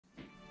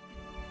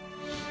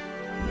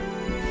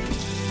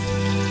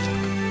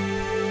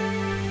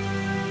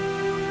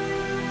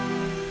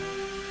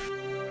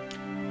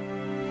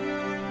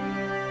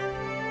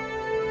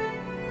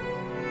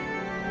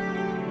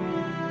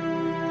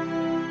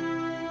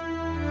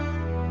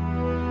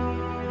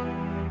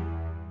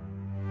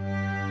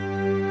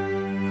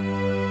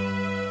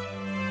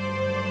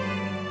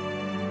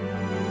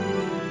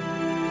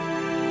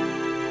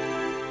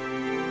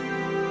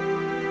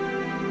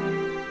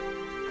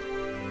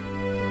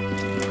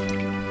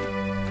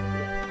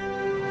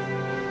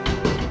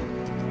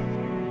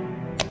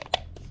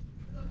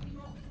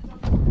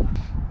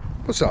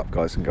What's up,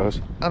 guys and girls?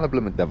 How the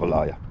bloomin' devil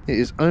are ya? It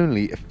is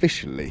only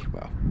officially,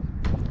 well,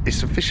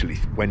 it's officially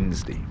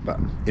Wednesday, but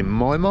in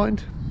my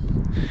mind,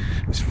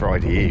 it's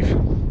Friday Eve.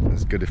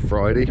 As good as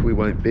Friday, we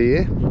won't be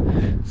here,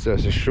 so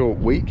it's a short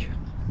week.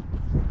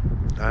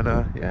 And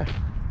yeah,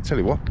 tell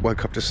you what,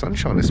 woke up to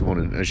sunshine this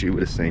morning, as you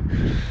would have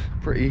seen.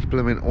 Pretty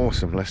blooming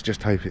awesome. Let's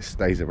just hope it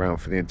stays around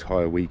for the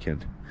entire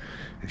weekend.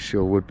 It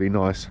sure would be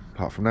nice.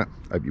 Apart from that,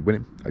 hope you're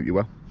winning, hope you're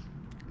well.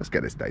 Let's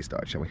get this day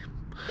started, shall we?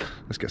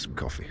 Let's get some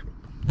coffee.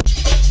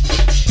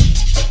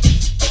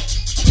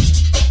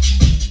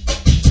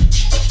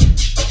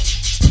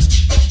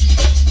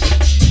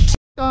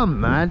 Done,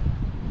 man.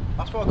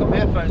 That's why I got my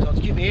headphones on,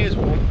 to keep my ears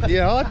warm.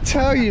 Yeah, I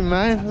tell you,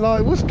 man.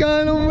 Like, what's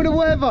going on with the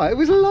weather? It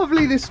was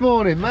lovely this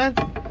morning, man.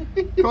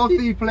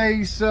 Coffee,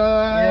 please, sir.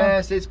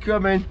 Yes, it's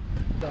coming.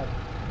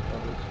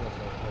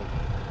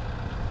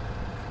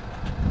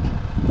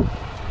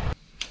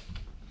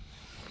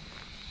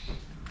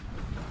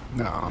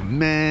 Oh,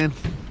 man.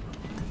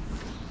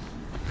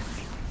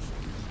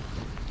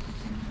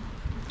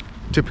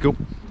 Typical.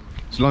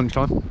 It's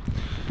lunchtime.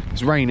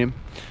 It's raining.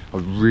 I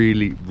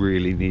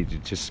really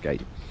needed to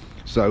skate.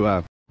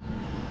 So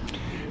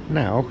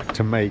now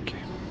to make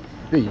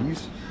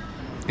these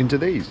into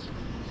these.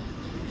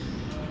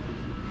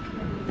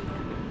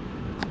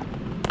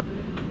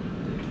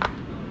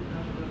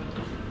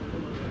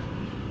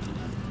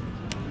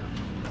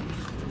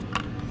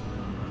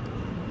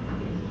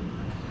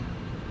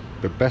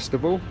 But best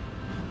of all,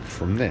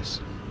 from this.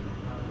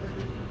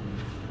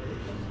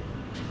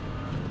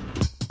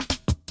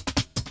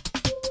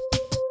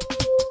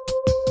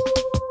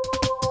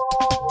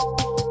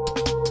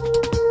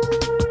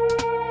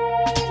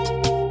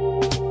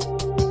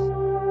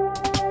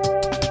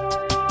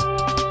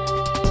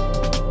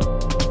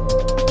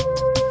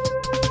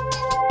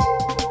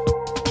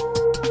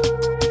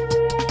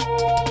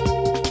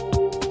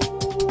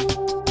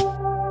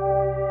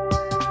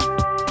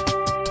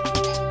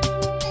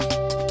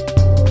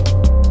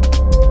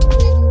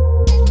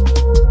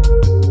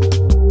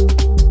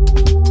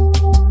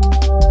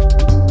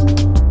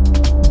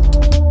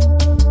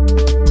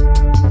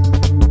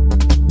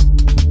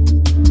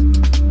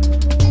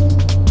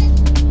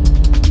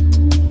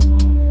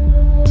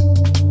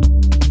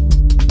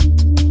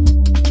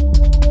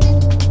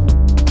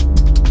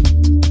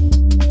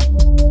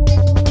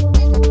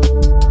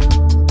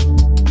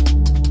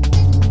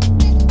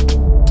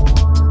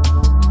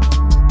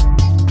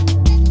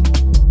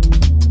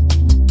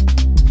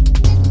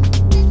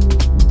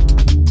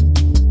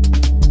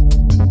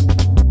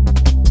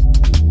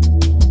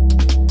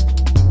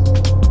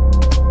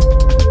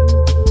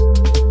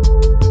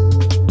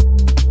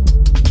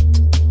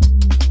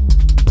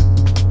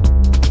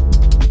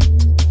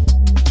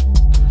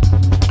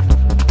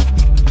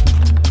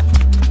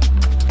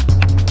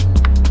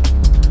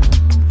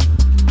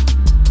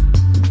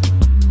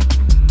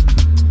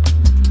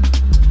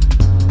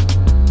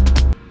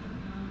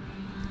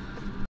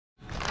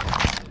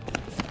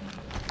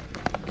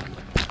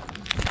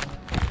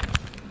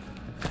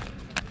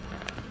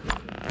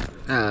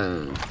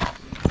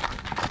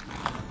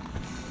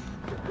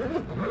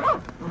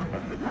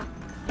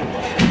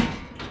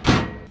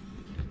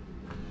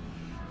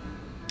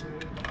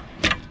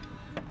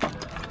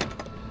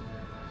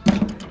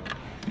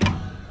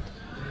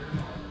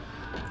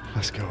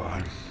 Let's go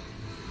home.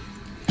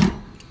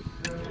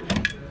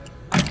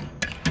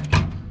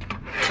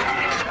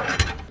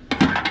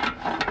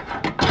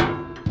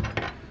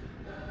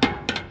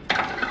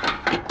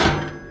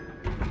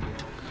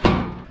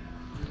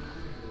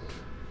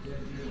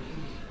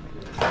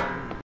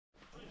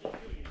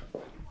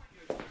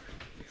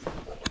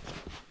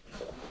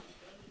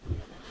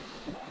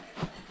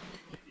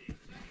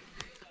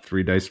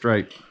 Three days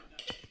straight.